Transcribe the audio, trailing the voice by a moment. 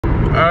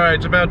Alright,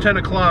 it's about 10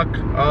 o'clock.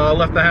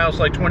 Left the house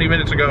like 20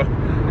 minutes ago.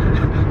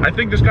 I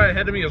think this guy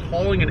ahead of me is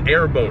hauling an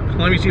airboat.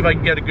 Let me see if I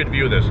can get a good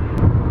view of this.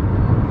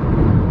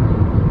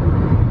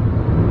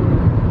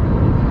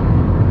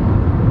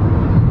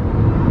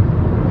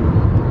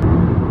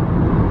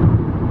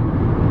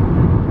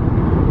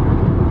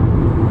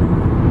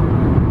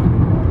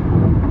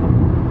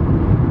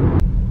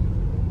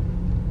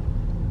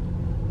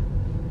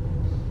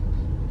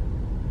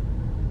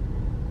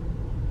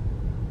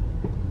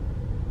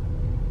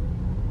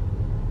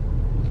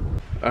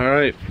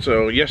 Alright,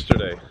 so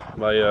yesterday,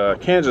 my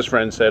Kansas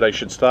friend said I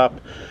should stop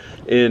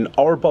in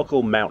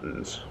Arbuckle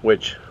Mountains,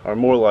 which are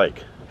more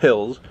like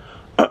hills,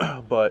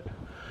 but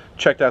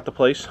checked out the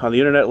place on the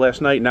internet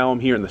last night. Now I'm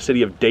here in the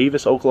city of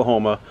Davis,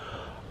 Oklahoma.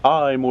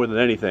 I, more than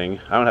anything,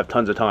 I don't have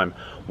tons of time,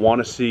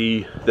 want to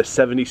see the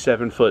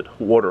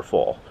 77-foot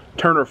waterfall.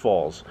 Turner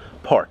Falls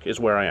Park is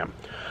where I am.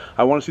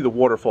 I want to see the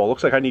waterfall.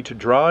 Looks like I need to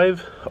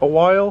drive a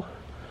while.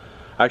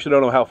 I actually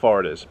don't know how far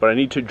it is, but I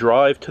need to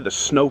drive to the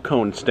snow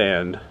cone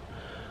stand.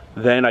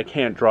 Then I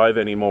can't drive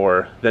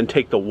anymore, then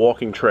take the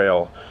walking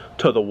trail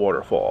to the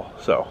waterfall.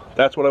 So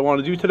that's what I want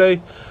to do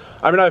today.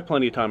 I mean, I have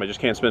plenty of time, I just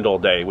can't spend all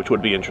day, which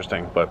would be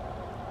interesting, but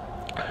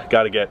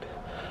gotta get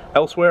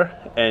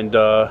elsewhere. And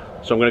so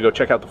I'm gonna go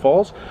check out the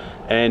falls,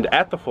 and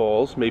at the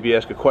falls maybe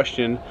ask a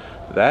question.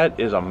 That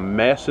is a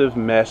massive,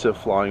 massive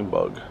flying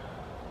bug.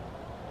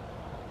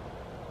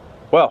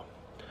 Well,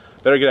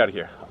 better get out of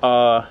here.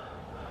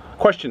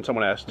 Question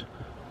someone asked,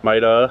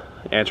 might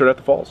answer it at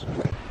the falls.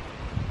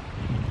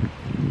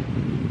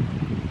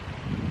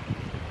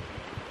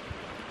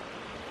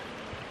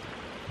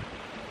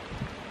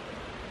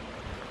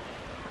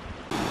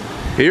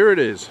 Here it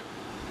is,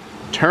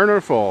 Turner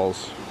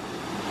Falls.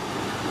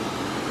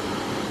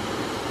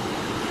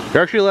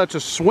 You're actually allowed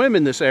to swim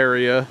in this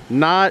area,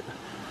 not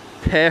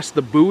past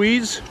the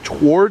buoys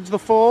towards the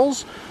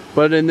falls,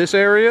 but in this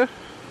area,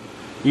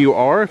 you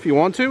are if you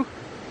want to.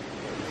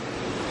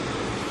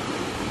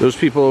 Those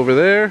people over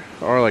there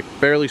are like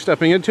barely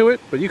stepping into it,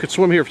 but you could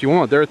swim here if you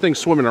want. There are things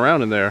swimming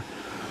around in there.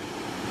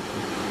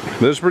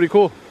 This is pretty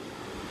cool.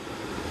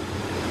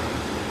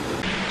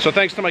 So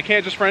thanks to my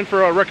Kansas friend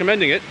for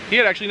recommending it. He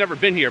had actually never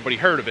been here, but he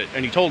heard of it,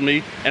 and he told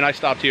me, and I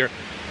stopped here.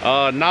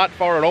 Not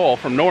far at all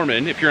from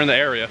Norman, if you're in the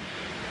area.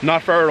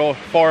 Not far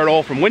at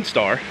all from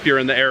Windstar, if you're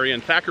in the area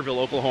in Thackerville,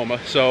 Oklahoma.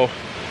 So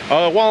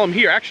while I'm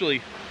here,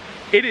 actually,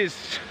 it is,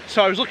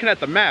 so I was looking at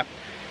the map,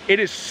 it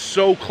is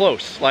so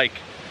close. Like,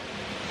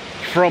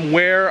 from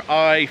where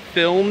I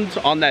filmed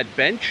on that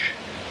bench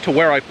to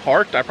where I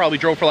parked, I probably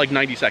drove for like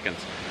 90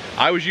 seconds.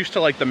 I was used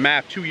to like the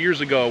map 2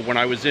 years ago when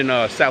I was in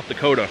South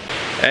Dakota.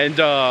 And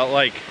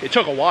like, it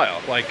took a while,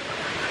 like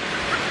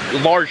a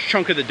large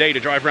chunk of the day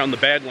to drive around the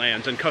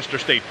Badlands and Custer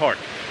State Park.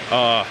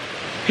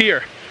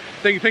 Here,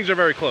 things are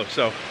very close.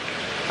 So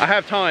I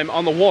have time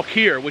on the walk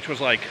here, which was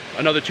like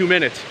another 2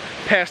 minutes,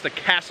 past a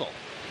castle.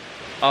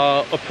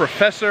 A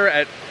professor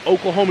at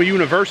Oklahoma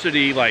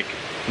University like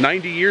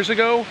 90 years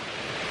ago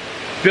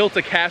built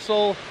a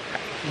castle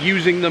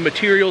using the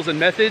materials and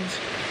methods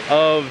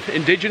of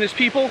indigenous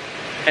people.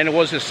 And it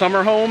was his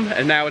summer home,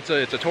 and now it's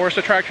a tourist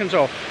attraction,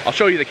 so I'll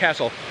show you the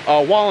castle.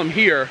 While I'm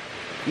here,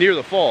 near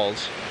the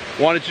falls,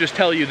 wanted to just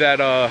tell you that,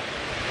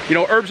 you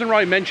know, Herbs and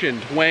Rye mentioned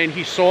when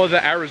he saw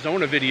the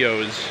Arizona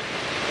videos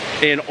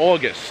in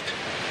August,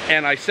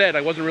 and I said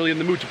I wasn't really in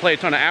the mood to play a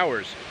ton of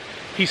hours.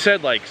 He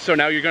said, like, so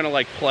now you're gonna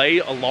like play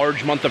a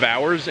large month of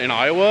hours in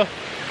Iowa,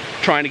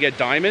 trying to get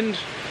diamond,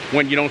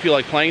 when you don't feel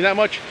like playing that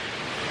much?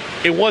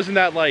 It wasn't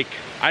that like,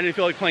 I didn't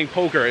feel like playing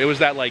poker, it was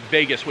that like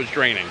Vegas was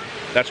draining.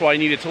 That's why I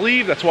needed to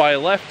leave, that's why I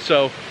left.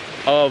 So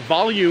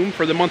volume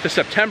for the month of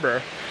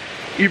September,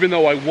 even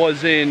though I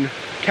was in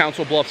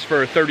Council Bluffs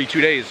for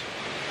 32 days,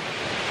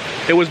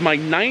 it was my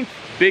 9th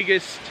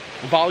biggest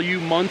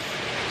volume month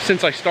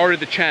since I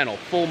started the channel,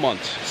 full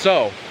months.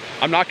 So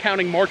I'm not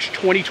counting March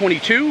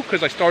 2022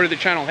 because I started the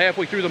channel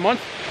halfway through the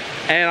month,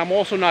 and I'm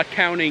also not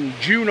counting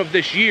June of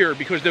this year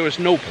because there was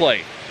no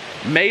play.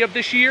 May of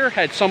this year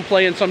had some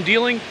play and some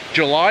dealing.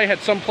 July had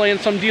some play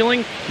and some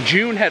dealing.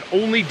 June had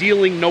only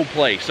dealing, no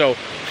play. So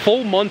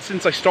full month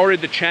since I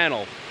started the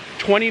channel,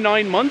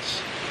 29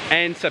 months,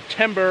 and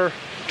September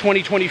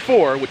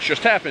 2024, which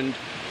just happened,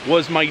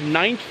 was my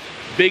 9th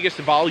biggest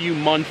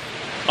volume month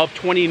of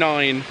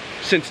 29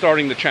 since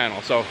starting the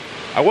channel. So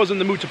I was in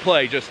the mood to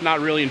play, just not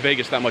really in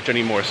Vegas that much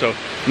anymore. So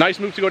nice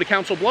move to go to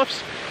Council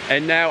Bluffs.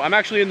 And now I'm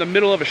actually in the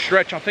middle of a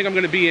stretch. I think I'm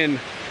gonna be in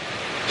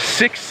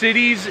 6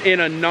 cities in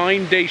a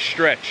 9-day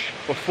stretch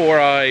before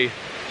I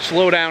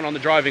slow down on the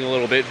driving a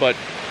little bit. But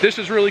this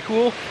is really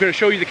cool. I'm gonna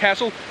show you the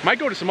castle. Might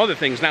go to some other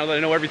things now that I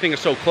know everything is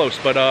so close,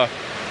 but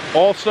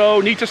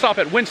also need to stop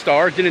at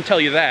Windstar. Didn't tell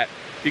you that,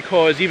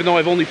 because even though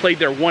I've only played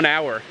there 1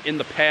 hour in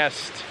the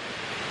past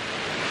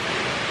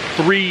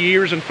 3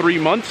 years and 3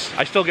 months,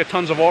 I still get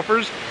tons of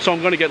offers. So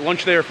I'm gonna get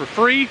lunch there for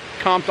free,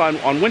 comped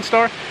on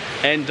Windstar,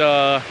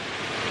 and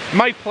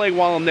might play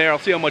while I'm there. I'll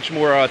see how much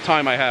more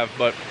time I have,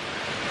 but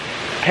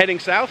heading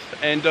south,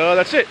 and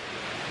that's it.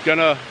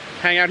 Gonna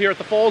hang out here at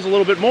the falls a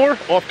little bit more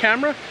off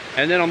camera,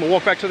 and then on the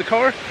walk back to the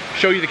car,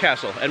 show you the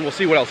castle, and we'll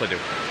see what else I do.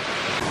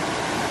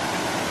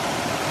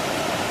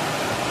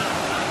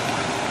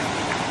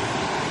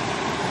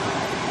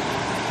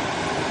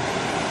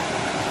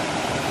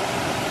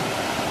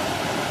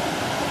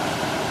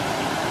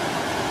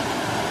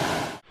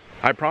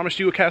 I promised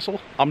you a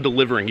castle, I'm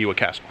delivering you a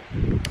castle.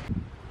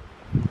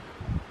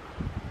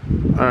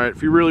 Alright,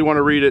 if you really want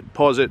to read it,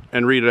 pause it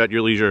and read it at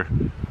your leisure.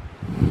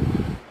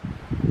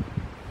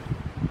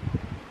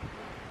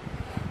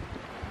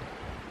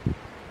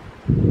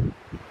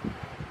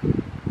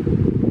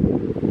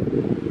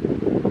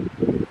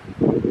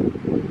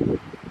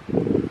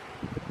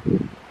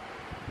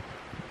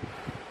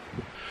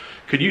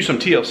 Could use some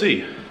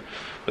TLC,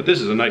 but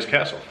this is a nice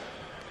castle.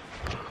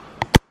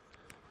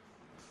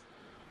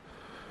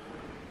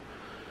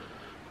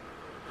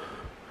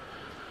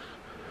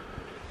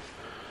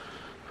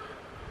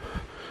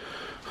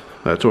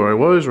 That's where I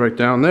was, right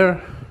down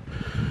there.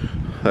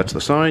 That's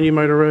the sign you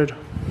might have read.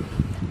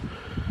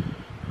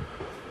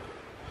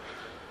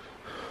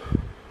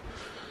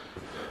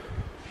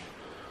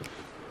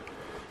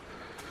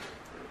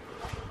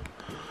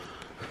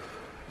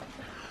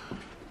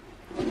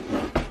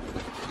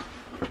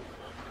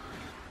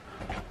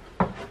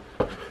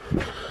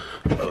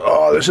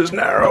 Oh, this is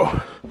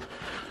narrow.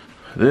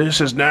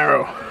 This is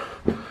narrow.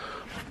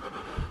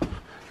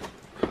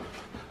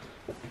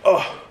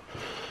 Oh.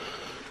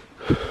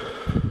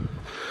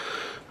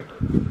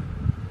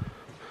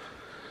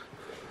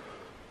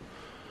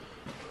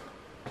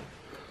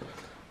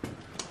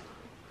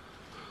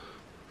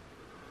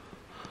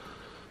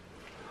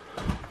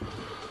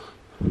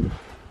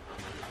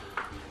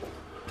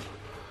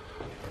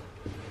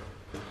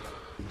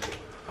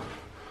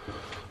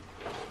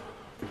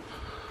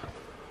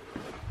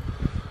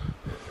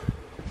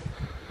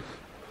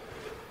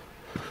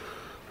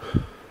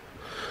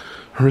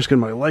 I'm risking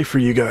my life for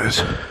you guys.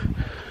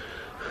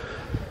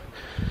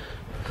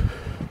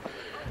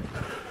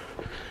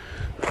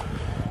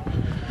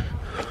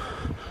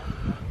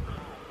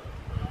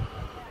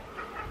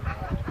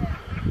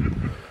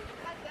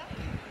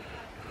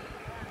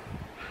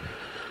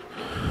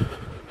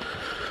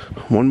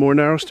 One more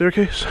narrow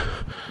staircase.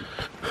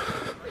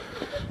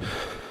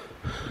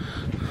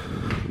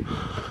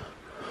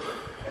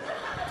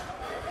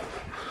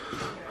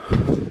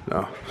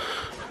 No,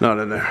 not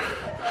in there.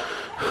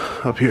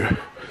 Up here.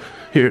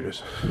 Here it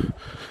is.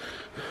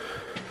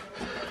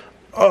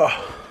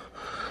 Oh.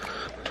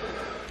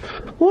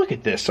 Look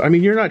at this. I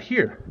mean, you're not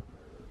here.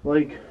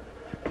 Like,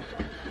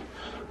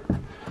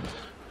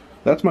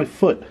 that's my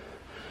foot.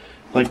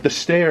 Like, the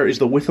stair is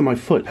the width of my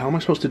foot. How am I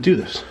supposed to do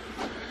this?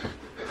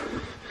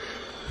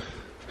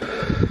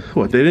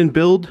 What, they didn't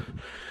build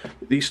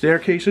these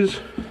staircases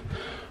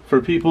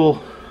for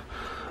people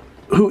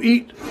who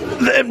eat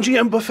the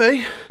MGM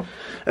buffet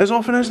as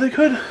often as they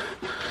could?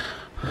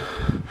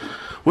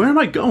 Where am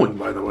I going,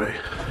 by the way?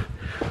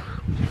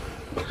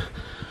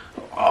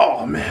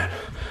 Oh man,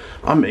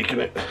 I'm making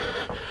it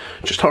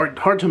just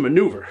hard to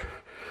maneuver.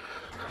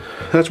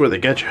 That's where they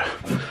get you.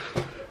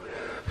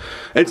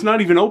 It's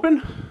not even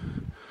open.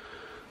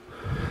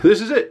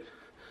 This is it.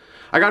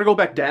 I gotta go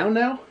back down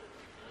now?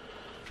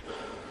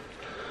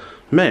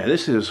 Man,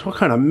 this is, what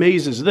kind of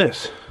maze is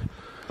this?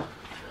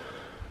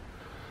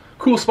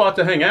 Cool spot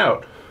to hang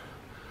out.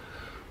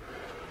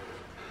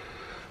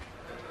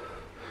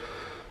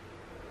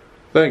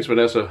 Thanks,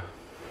 Vanessa.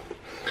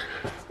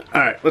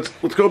 Alright, let's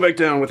go back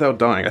down without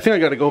dying. I think I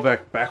gotta go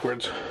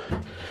backwards.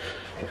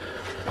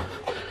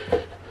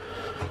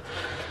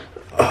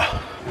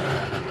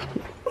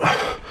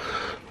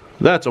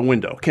 That's a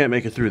window. Can't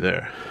make it through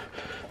there.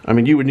 I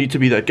mean, you would need to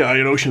be that guy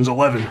in Ocean's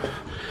 11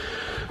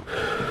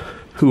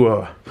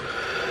 who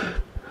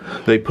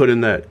they put in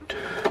that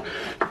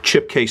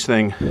chip case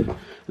thing and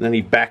then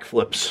he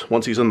backflips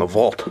once he's in the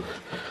vault.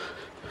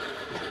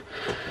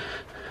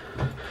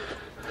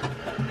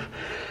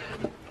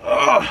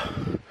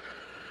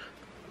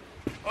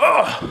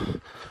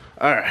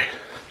 All right.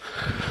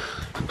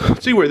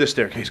 Let's see where this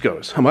staircase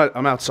goes. I'm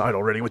outside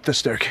already with this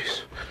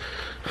staircase.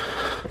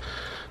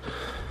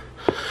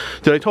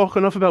 Did I talk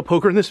enough about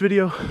poker in this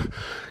video?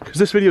 Because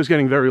this video is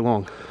getting very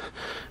long.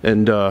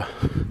 And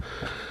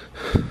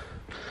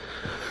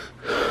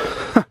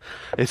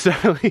it's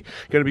definitely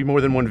going to be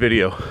more than one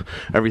video,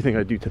 everything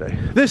I do today.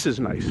 This is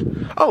nice.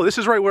 Oh, this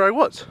is right where I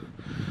was.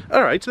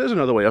 All right, so there's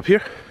another way up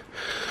here.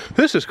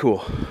 This is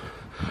cool.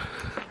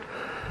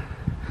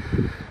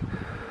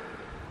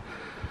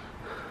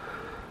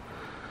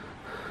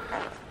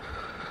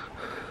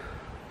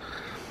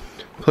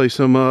 Play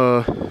some,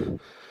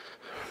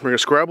 bring a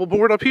Scrabble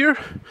board up here,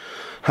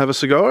 have a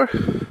cigar,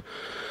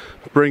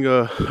 bring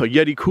a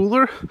Yeti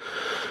cooler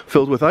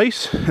filled with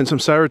ice and some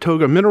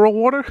Saratoga mineral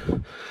water.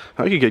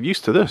 I could get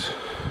used to this.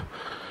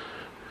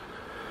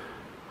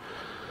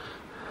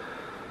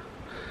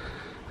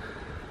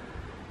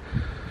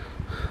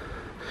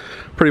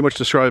 Pretty much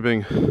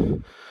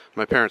describing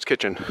my parents'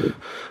 kitchen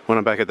when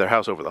I'm back at their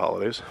house over the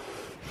holidays.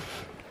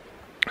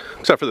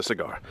 Except for the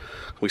cigar.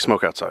 We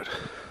smoke outside.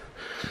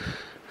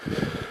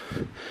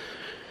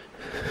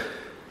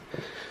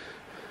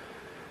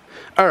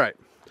 All right.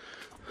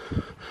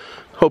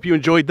 Hope you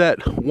enjoyed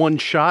that one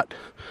shot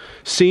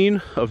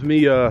scene of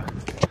me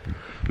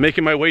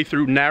making my way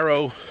through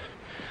narrow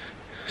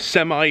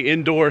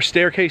semi-indoor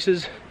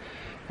staircases.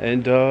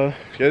 And yeah,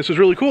 this was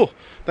really cool.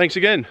 Thanks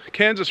again,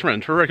 Kansas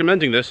friend, for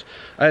recommending this.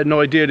 I had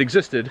no idea it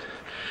existed.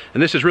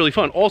 And this is really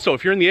fun. Also,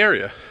 if you're in the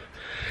area,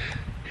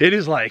 it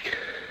is like,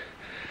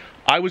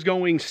 I was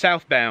going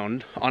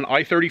southbound on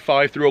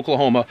I-35 through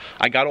Oklahoma.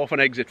 I got off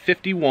on exit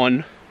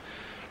 51.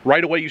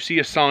 Right away you see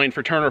a sign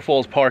for Turner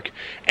Falls Park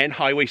and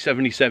Highway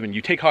 77.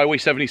 You take Highway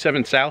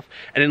 77 south,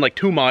 and in like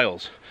 2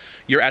 miles,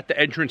 you're at the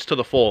entrance to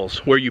the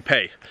falls where you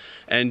pay.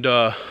 And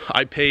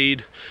I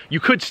paid, you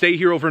could stay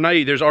here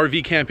overnight. There's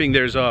RV camping,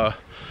 there's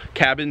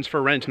cabins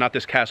for rent, not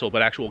this castle,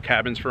 but actual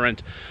cabins for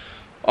rent.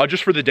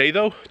 Just for the day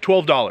though,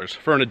 $12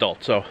 for an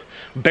adult. So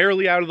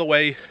barely out of the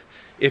way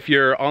if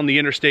you're on the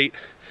interstate,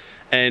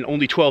 and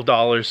only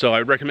 $12. So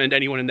I recommend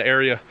anyone in the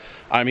area.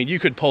 I mean, you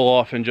could pull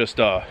off and just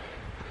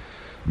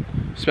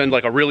spend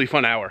like a really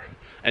fun hour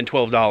and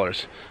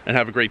 $12 and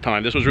have a great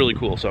time. This was really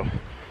cool. So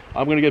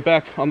I'm gonna get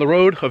back on the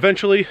road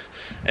eventually,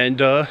 and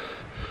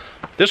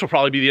this will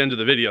probably be the end of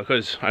the video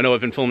because I know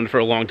I've been filming for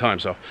a long time.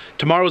 So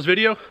tomorrow's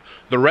video,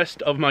 the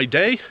rest of my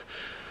day,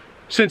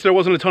 since there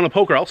wasn't a ton of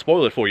poker, I'll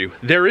spoil it for you.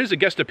 There is a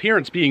guest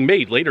appearance being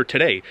made later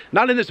today.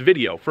 Not in this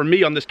video, for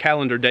me on this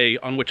calendar day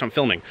on which I'm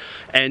filming.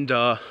 And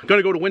gonna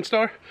go to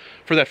WinStar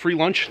for that free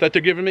lunch that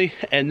they're giving me.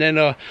 And then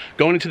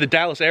going into the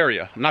Dallas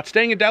area. I'm not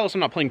staying in Dallas,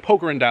 I'm not playing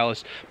poker in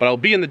Dallas, but I'll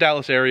be in the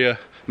Dallas area.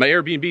 My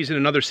Airbnb's in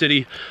another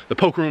city, the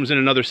poker room's in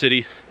another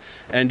city.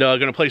 And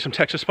gonna play some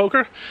Texas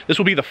poker. This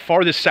will be the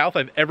farthest south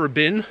I've ever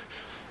been,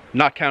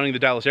 not counting the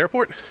Dallas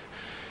airport.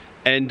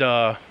 And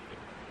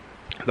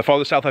the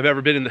farthest south I've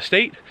ever been in the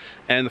state,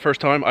 and the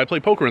first time I play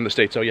poker in the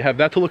state. So you have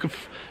that to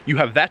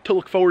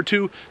look forward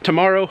to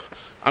tomorrow.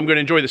 I'm going to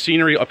enjoy the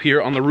scenery up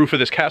here on the roof of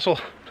this castle.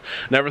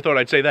 Never thought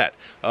I'd say that.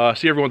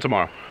 See everyone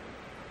tomorrow.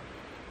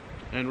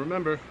 And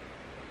remember,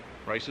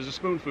 rice is a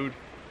spoon food.